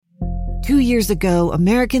2 years ago,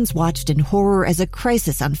 Americans watched in horror as a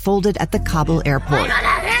crisis unfolded at the Kabul airport.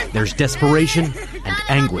 There's desperation and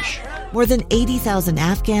anguish. More than 80,000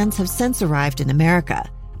 Afghans have since arrived in America,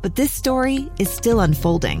 but this story is still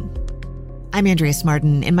unfolding. I'm Andrea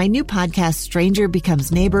Martin. In my new podcast, Stranger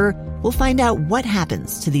Becomes Neighbor, we'll find out what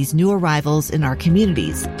happens to these new arrivals in our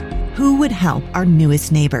communities. Who would help our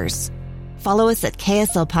newest neighbors? Follow us at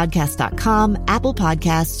kslpodcast.com, Apple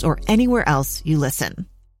Podcasts, or anywhere else you listen.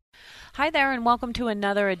 Hi there, and welcome to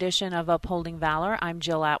another edition of Upholding Valor. I'm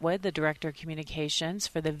Jill Atwood, the Director of Communications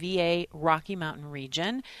for the VA Rocky Mountain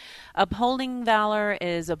region. Upholding Valor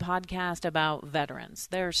is a podcast about veterans,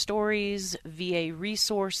 their stories, VA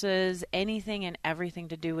resources, anything and everything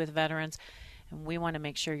to do with veterans. And we want to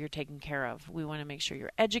make sure you're taken care of. We want to make sure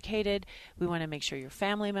you're educated. We want to make sure your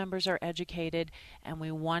family members are educated. And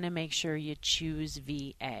we want to make sure you choose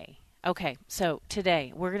VA. Okay, so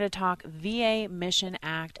today we're going to talk VA Mission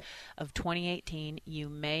Act of 2018. You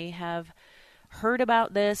may have heard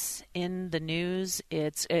about this in the news.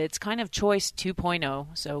 It's kind of Choice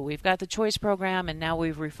 2.0. So we've got the Choice program, and now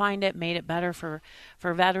we've refined it, made it better for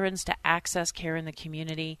veterans to access care in the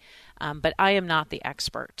community. But I am not the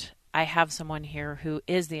expert. I have someone here who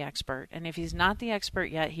is the expert, and if he's not the expert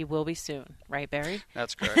yet, he will be soon. Right, Barry?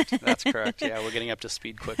 That's correct. That's correct. Yeah, we're getting up to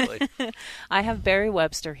speed quickly. I have Barry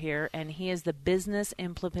Webster here, and he is the Business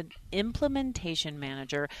Implementation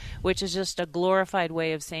Manager, which is just a glorified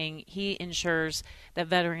way of saying he ensures that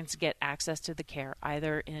veterans get access to the care,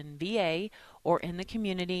 either in VA or in the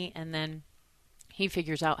community, and then he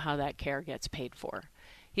figures out how that care gets paid for.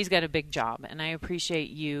 He's got a big job, and I appreciate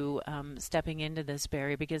you stepping into this,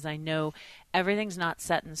 Barry, because I know everything's not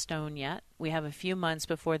set in stone yet. We have a few months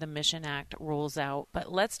before the Mission Act rolls out, but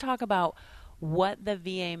let's talk about what the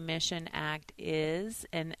VA Mission Act is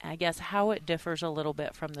and I guess how it differs a little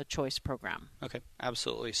bit from the Choice program. Okay,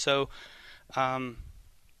 absolutely. So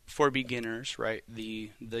for beginners, right, the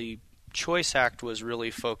Choice Act was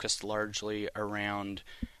really focused largely around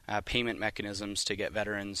payment mechanisms to get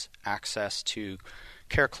veterans access to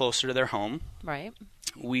care closer to their home. Right.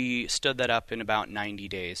 We stood that up in about 90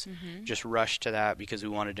 days. Just rushed to that because we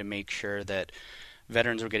wanted to make sure that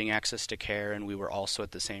veterans were getting access to care, and we were also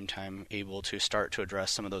at the same time able to start to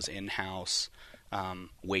address some of those in-house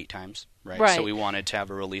wait times. Right. So we wanted to have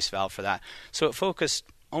a release valve for that. So it focused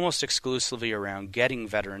almost exclusively around getting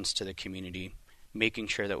veterans to the community, making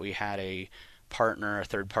sure that we had a partner, a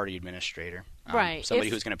third-party administrator, somebody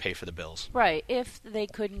who's going to pay for the bills. Right, if they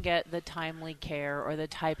couldn't get the timely care or the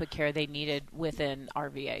type of care they needed within our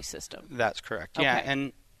VA system. That's correct, okay. Yeah,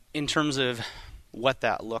 and in terms of what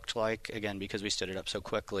that looked like, again, because we stood it up so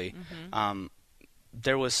quickly,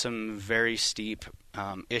 there was some very steep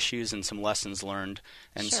issues and some lessons learned,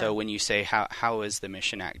 and so when you say, how is the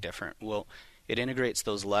Mission Act different? Well, it integrates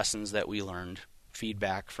those lessons that we learned,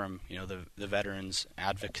 feedback from the veterans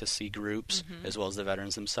advocacy groups as well as the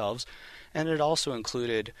veterans themselves, and it also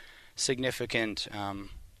included significant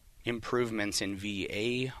improvements in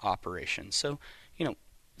VA operations. So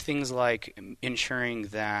things like ensuring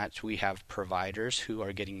that we have providers who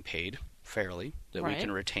are getting paid fairly, that we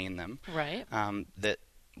can retain them, that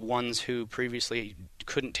ones who previously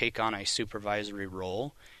couldn't take on a supervisory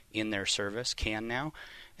role in their service can now.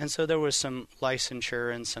 And so there was some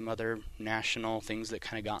licensure and some other national things that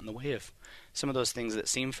kind of got in the way of some of those things that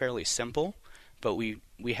seem fairly simple, but we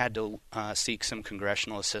had to seek some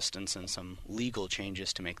congressional assistance and some legal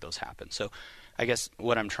changes to make those happen. So I guess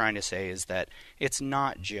what I'm trying to say is that it's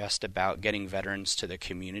not just about getting veterans to the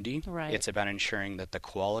community. Right. It's about ensuring that the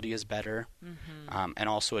quality is better and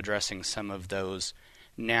also addressing some of those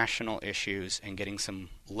national issues and getting some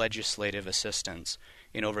legislative assistance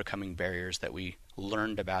in overcoming barriers that we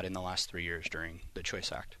learned about in the last 3 years during the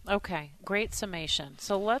Choice Act. Okay, great summation.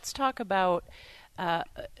 So let's talk about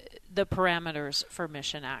the parameters for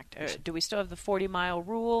Mission Act. Do we still have the 40-mile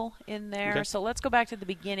rule in there? Okay. So let's go back to the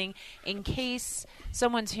beginning in case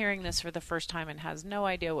someone's hearing this for the first time and has no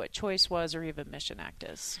idea what Choice was or even Mission Act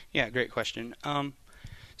is. Yeah, great question.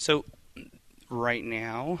 So right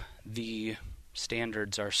now, the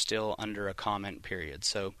standards are still under a comment period.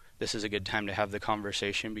 So this is a good time to have the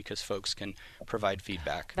conversation because folks can provide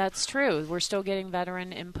feedback. That's true. We're still getting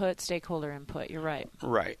veteran input, stakeholder input. You're right.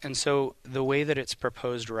 Right. And so the way that it's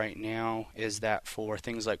proposed right now is that for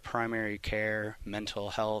things like primary care,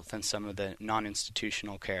 mental health, and some of the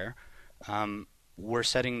non-institutional care, we're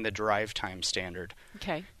setting the drive time standard.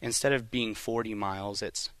 Okay. Instead of being 40 miles,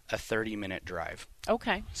 it's a 30-minute drive.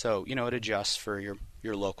 Okay. So, it adjusts for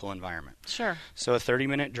your local environment. Sure. So a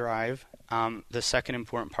 30-minute drive. The second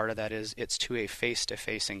important part of that is it's to a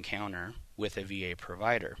face-to-face encounter with a VA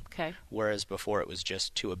provider. Okay. Whereas before it was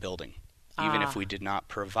just to a building. even if we did not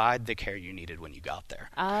provide the care you needed when you got there.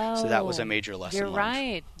 Oh, so that was a major lesson you're learned.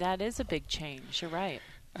 right. That is a big change. You're right.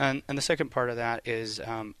 And the second part of that is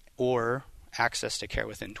or access to care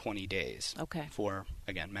within 20 days Okay. for,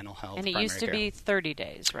 again, mental health, And it primary used to care. be 30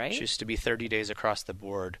 days, right? It used to be 30 days across the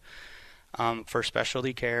board. For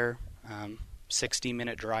specialty care,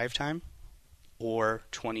 60-minute drive time or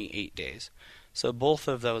 28 days. So both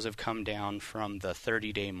of those have come down from the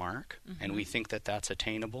 30-day mark, and we think that that's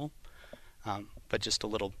attainable, but just a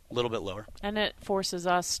little bit lower. And it forces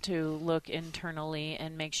us to look internally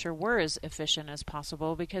and make sure we're as efficient as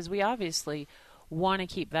possible, because we obviously want to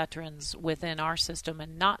keep veterans within our system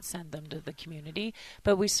and not send them to the community,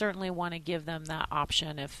 but we certainly want to give them that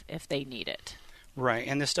option if they need it. Right,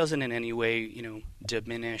 and this doesn't in any way,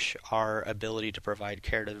 diminish our ability to provide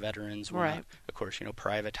care to the veterans. We're not, of course,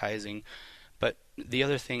 privatizing. But the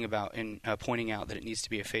other thing about pointing out that it needs to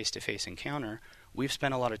be a face-to-face encounter, we've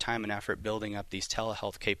spent a lot of time and effort building up these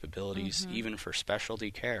telehealth capabilities, even for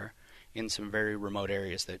specialty care, in some very remote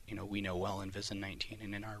areas that we know well in VISN 19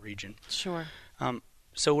 and in our region. Sure.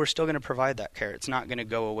 So we're still going to provide that care. It's not going to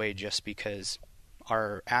go away just because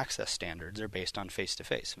our access standards are based on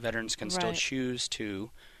face-to-face. Veterans can still choose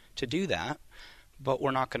to do that, but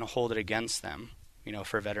we're not going to hold it against them,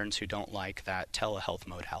 for veterans who don't like that telehealth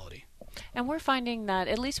modality. And we're finding that,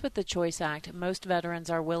 at least with the Choice Act, most veterans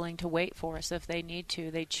are willing to wait for us if they need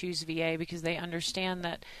to. They choose VA because they understand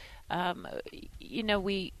that,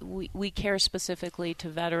 we care specifically to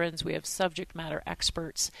veterans. We have subject matter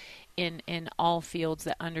experts in all fields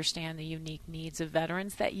that understand the unique needs of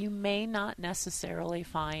veterans that you may not necessarily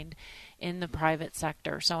find in the private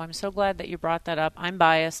sector. So I'm so glad that you brought that up. I'm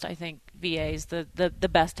biased. I think VA is the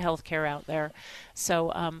best health care out there.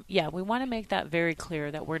 So, we want to make that very clear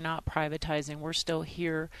that we're not privatizing. We're still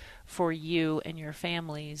here for you and your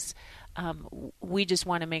families. We just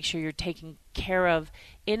want to make sure you're taken care of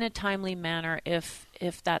in a timely manner if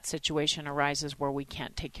that situation arises where we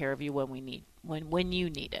can't take care of you when you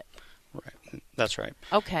need it. Right. That's right.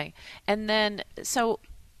 Okay. And then,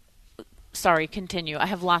 sorry, continue. I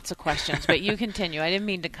have lots of questions, but you continue. I didn't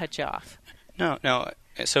mean to cut you off. No.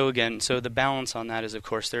 So the balance on that is, of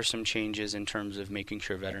course, there's some changes in terms of making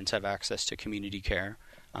sure veterans have access to community care.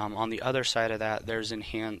 On the other side of that, there's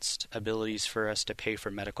enhanced abilities for us to pay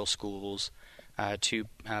for medical schools, to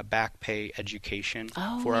back pay education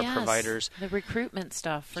for our providers. The recruitment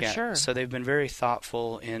stuff, for sure. So they've been very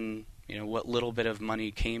thoughtful in what little bit of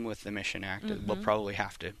money came with the Mission Act. We'll probably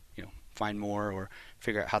have to find more or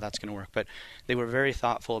figure out how that's going to work. But they were very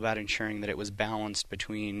thoughtful about ensuring that it was balanced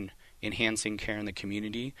between enhancing care in the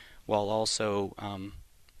community while also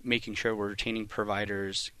making sure we're retaining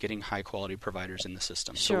providers, getting high-quality providers in the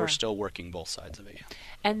system. Sure. So we're still working both sides of it. Yeah.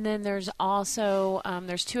 And then there's also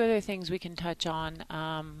there's two other things we can touch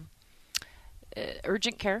on.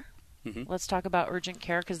 Urgent care. Let's talk about urgent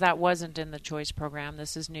care, because that wasn't in the Choice program.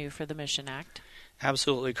 This is new for the Mission Act.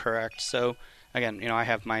 Absolutely correct. So, again, I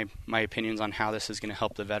have my opinions on how this is going to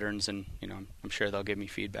help the veterans, and I'm sure they'll give me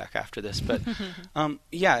feedback after this. But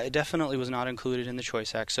it definitely was not included in the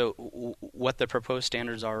Choice Act. So what the proposed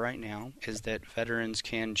standards are right now is that veterans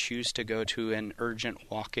can choose to go to an urgent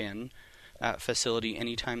walk-in facility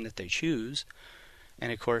anytime that they choose.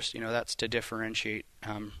 And, of course, that's to differentiate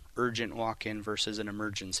urgent walk-in versus an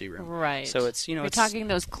emergency room. Right. So it's, You're talking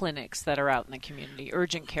those clinics that are out in the community,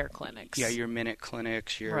 urgent care clinics. Yeah, your minute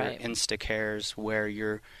clinics, your Instacares, where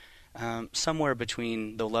you're somewhere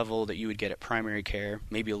between the level that you would get at primary care,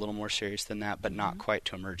 maybe a little more serious than that, but not quite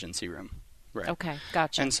to emergency room. Right. Okay,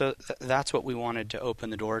 gotcha. And so that's what we wanted to open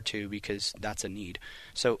the door to, because that's a need.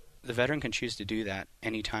 So the veteran can choose to do that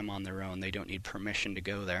anytime on their own. They don't need permission to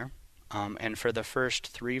go there. And for the first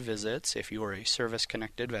 3 visits, if you are a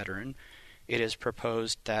service-connected veteran, it is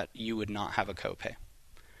proposed that you would not have a copay.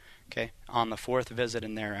 Okay. On the 4th visit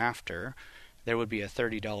and thereafter, there would be a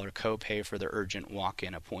 $30 copay for the urgent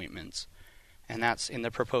walk-in appointments. And that's in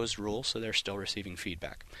the proposed rule, so they're still receiving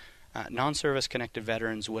feedback. Non-service-connected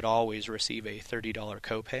veterans would always receive a $30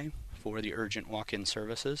 copay for the urgent walk-in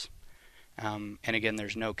services. And again,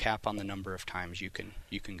 there's no cap on the number of times you can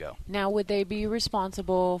go. Now, would they be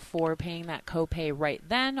responsible for paying that copay right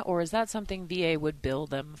then, or is that something VA would bill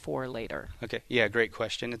them for later? Okay, yeah, great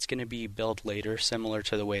question. It's going to be billed later, similar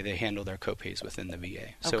to the way they handle their copays within the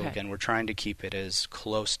VA. So again, we're trying to keep it as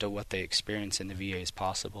close to what they experience in the VA as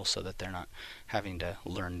possible, so that they're not having to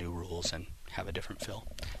learn new rules and have a different feel.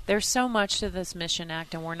 There's so much to this Mission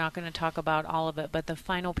Act, and we're not going to talk about all of it, but the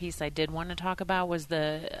final piece I did want to talk about was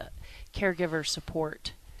the caregiver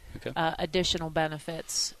support, additional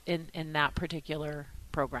benefits in that particular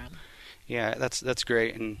program. Yeah, that's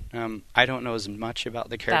great, and I don't know as much about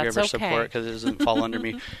the caregiver That's okay. support because it doesn't fall under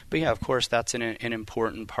me. But yeah, of course, that's an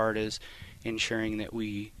important part is ensuring that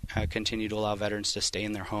we continue to allow veterans to stay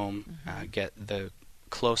in their home, get the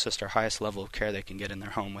closest or highest level of care they can get in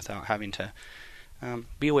their home without having to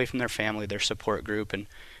be away from their family, their support group, and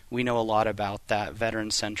we know a lot about that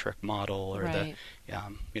veteran-centric model or Right.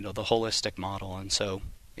 the holistic model, and so.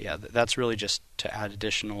 Yeah, that's really just to add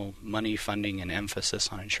additional money, funding, and emphasis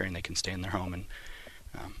on ensuring they can stay in their home and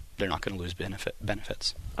they're not going to lose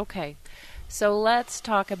benefits. Okay. So let's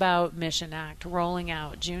talk about Mission Act rolling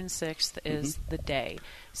out. June 6th is the day.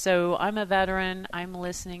 So I'm a veteran. I'm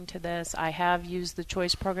listening to this. I have used the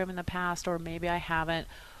choice program in the past, or maybe I haven't.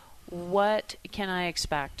 What can I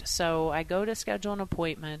expect? So I go to schedule an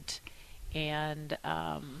appointment, and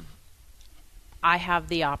I have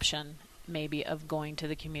the option maybe of going to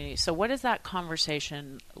the community. So what does that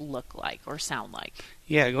conversation look like or sound like?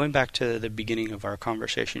 Yeah, going back to the beginning of our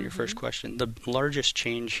conversation, your first question, the largest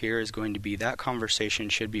change here is going to be that conversation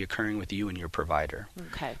should be occurring with you and your provider.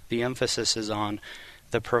 Okay. The emphasis is on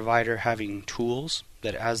the provider having tools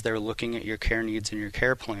that as they're looking at your care needs and your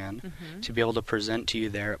care plan to be able to present to you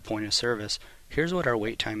there at point of service, here's what our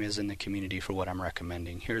wait time is in the community for what I'm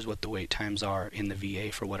recommending. Here's what the wait times are in the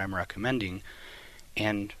VA for what I'm recommending.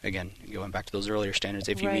 And again, going back to those earlier standards,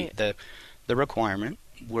 if you meet the requirement,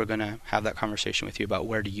 we're going to have that conversation with you about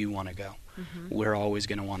where do you want to go. We're always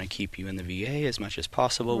going to want to keep you in the VA as much as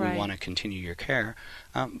possible. Right. We want to continue your care.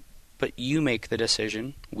 But you make the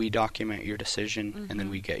decision, we document your decision, and then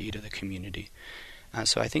we get you to the community.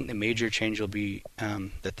 So I think the major change will be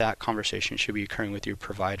that conversation should be occurring with your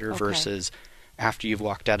provider versus after you've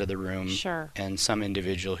walked out of the room and some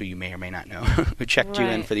individual who you may or may not know who checked you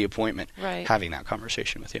in for the appointment having that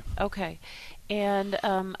conversation with you. Okay. And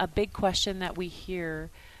a big question that we hear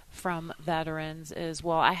from veterans is,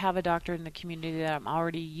 well, I have a doctor in the community that I'm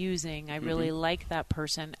already using. I really like that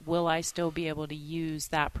person. Will I still be able to use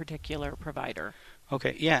that particular provider?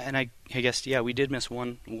 Okay, yeah, and I guess, we did miss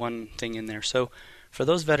one thing in there. So for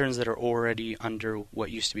those veterans that are already under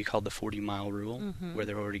what used to be called the 40-mile rule, where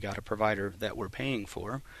they've already got a provider that we're paying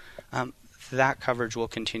for, that coverage will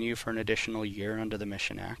continue for an additional year under the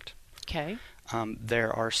Mission Act. Okay.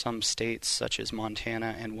 There are some states, such as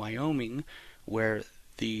Montana and Wyoming, where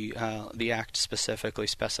the Act specifically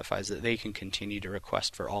specifies that they can continue to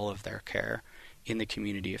request for all of their care in the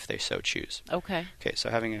community if they so choose. Okay. Okay, so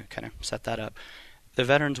having kind of set that up, the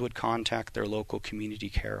veterans would contact their local community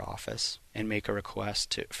care office and make a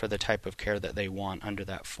request for the type of care that they want under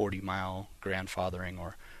that 40-mile grandfathering,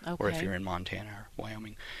 or if you're in Montana or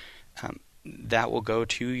Wyoming. That will go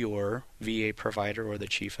to your VA provider or the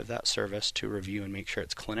chief of that service to review and make sure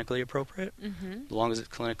it's clinically appropriate. As long as it's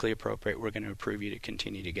clinically appropriate, we're going to approve you to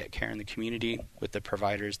continue to get care in the community with the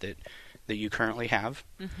providers that you currently have.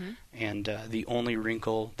 And the only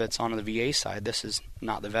wrinkle that's on the VA side, this is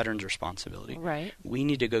not the veteran's responsibility. Right. We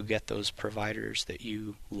need to go get those providers that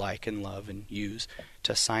you like and love and use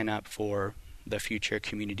to sign up for the future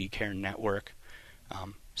community care network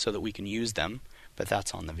so that we can use them. But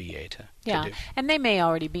that's on the VA to do. And they may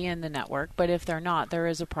already be in the network, but if they're not, there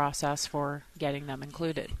is a process for getting them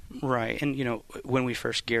included. Right. And, when we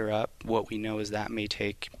first gear up, what we know is that may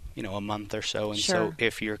take, a month or so. And so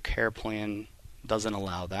if your care plan doesn't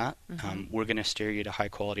allow that, we're going to steer you to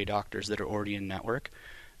high-quality doctors that are already in network.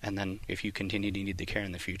 And then if you continue to need the care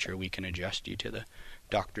in the future, we can adjust you to the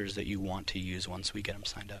doctors that you want to use once we get them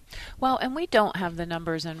signed up. Well, and we don't have the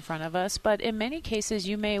numbers in front of us, but in many cases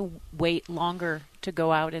you may wait longer to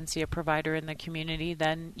go out and see a provider in the community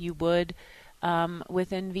than you would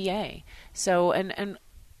within VA. So, and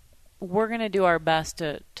we're going to do our best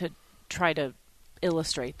to try to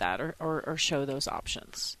illustrate that or show those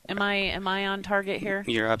options. Am I on target here?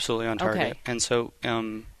 You're absolutely on target. Okay. And so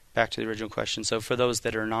back to the original question. So for those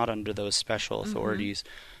that are not under those special authorities,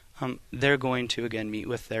 they're going to, again, meet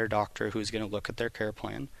with their doctor who's going to look at their care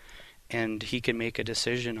plan, and he can make a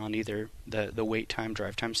decision on either the wait time,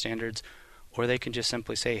 drive time standards, or they can just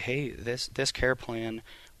simply say, hey, this care plan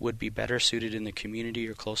would be better suited in the community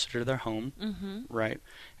or closer to their home, right?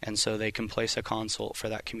 And so they can place a consult for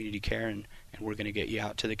that community care, and we're going to get you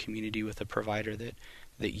out to the community with a provider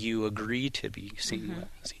that you agree to be seen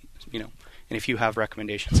with, And if you have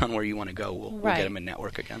recommendations on where you want to go, we'll get them in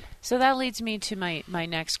network again. So that leads me to my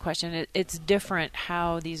next question. It's different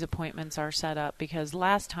how these appointments are set up, because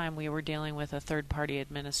last time we were dealing with a third-party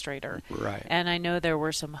administrator. Right. And I know there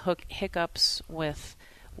were some hiccups with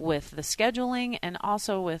the scheduling and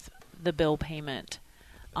also with the bill payment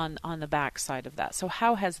on the back side of that. So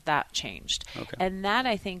how has that changed? Okay. And that,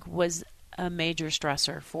 I think, was a major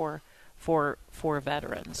stressor for for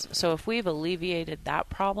veterans. So if we've alleviated that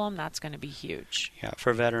problem, that's going to be huge. Yeah,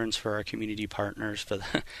 for veterans, for our community partners, for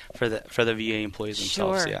the VA employees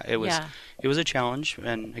themselves. Sure. Yeah, it was a challenge,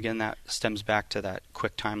 and again, that stems back to that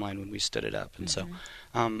quick timeline when we stood it up. And so,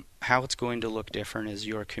 how it's going to look different is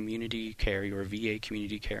your community care, your VA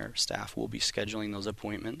community care staff will be scheduling those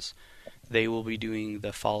appointments. They will be doing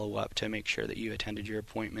the follow-up to make sure that you attended your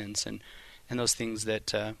appointments and those things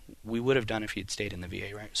that we would have done if you'd stayed in the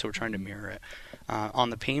VA, right? So we're trying to mirror it. On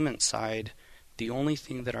the payment side, the only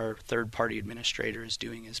thing that our third-party administrator is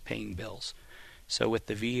doing is paying bills. So with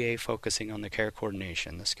the VA focusing on the care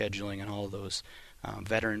coordination, the scheduling, and all of those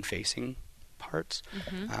veteran-facing parts,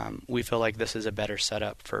 we feel like this is a better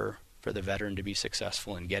setup for the veteran to be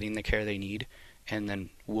successful in getting the care they need, and then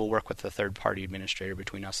we'll work with the third-party administrator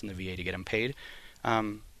between us and the VA to get them paid.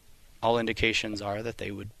 All indications are that they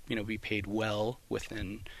would, be paid well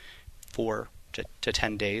within 4 to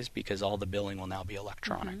 10 days because all the billing will now be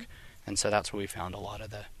electronic. And so that's where we found a lot of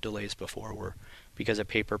the delays before were because of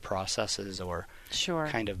paper processes or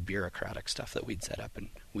kind of bureaucratic stuff that we'd set up, and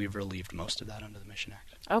we've relieved most of that under the Mission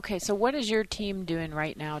Act. Okay, so what is your team doing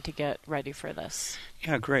right now to get ready for this?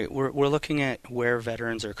 Yeah, great. We're looking at where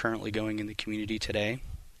veterans are currently going in the community today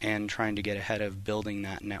and trying to get ahead of building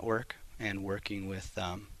that network and working with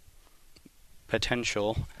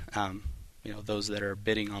potential, those that are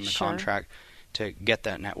bidding on the contract to get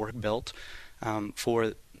that network built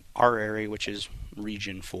for our area, which is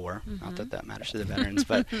Region 4. Not that matters to the veterans,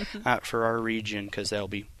 but for our region, because there'll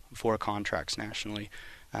be 4 contracts nationally,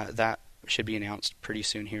 that should be announced pretty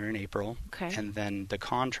soon here in April. Okay. And then the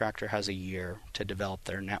contractor has a year to develop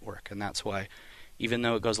their network, and that's why, even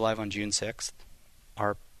though it goes live on June 6th,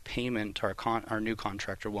 our payment, our new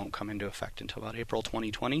contractor won't come into effect until about April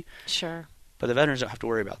 2020. Sure. But the veterans don't have to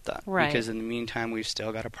worry about that. Right. Because in the meantime, we've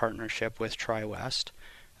still got a partnership with TriWest,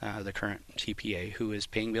 the current TPA, who is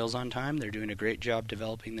paying bills on time. They're doing a great job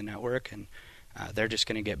developing the network, and they're just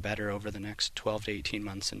going to get better over the next 12 to 18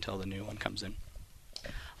 months until the new one comes in.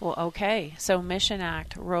 Well, okay. So Mission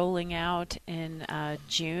Act rolling out in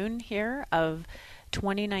June here of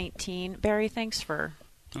 2019. Barry, thanks for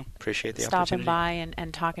appreciate the stopping by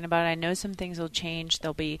and talking about it. I know some things will change.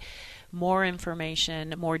 There'll be more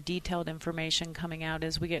information, more detailed information coming out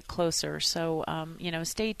as we get closer. So,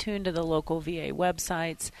 stay tuned to the local VA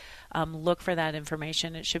websites. Look for that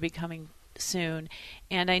information. It should be coming soon.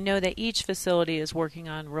 And I know that each facility is working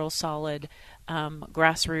on real solid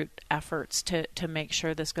grassroots efforts to make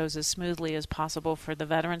sure this goes as smoothly as possible for the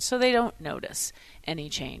veterans so they don't notice any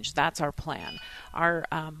change. That's our plan.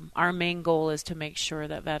 Our main goal is to make sure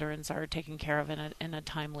that veterans are taken care of in a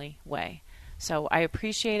timely way. So I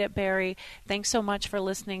appreciate it, Barry. Thanks so much for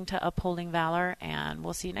listening to Upholding Valor, and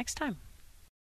we'll see you next time.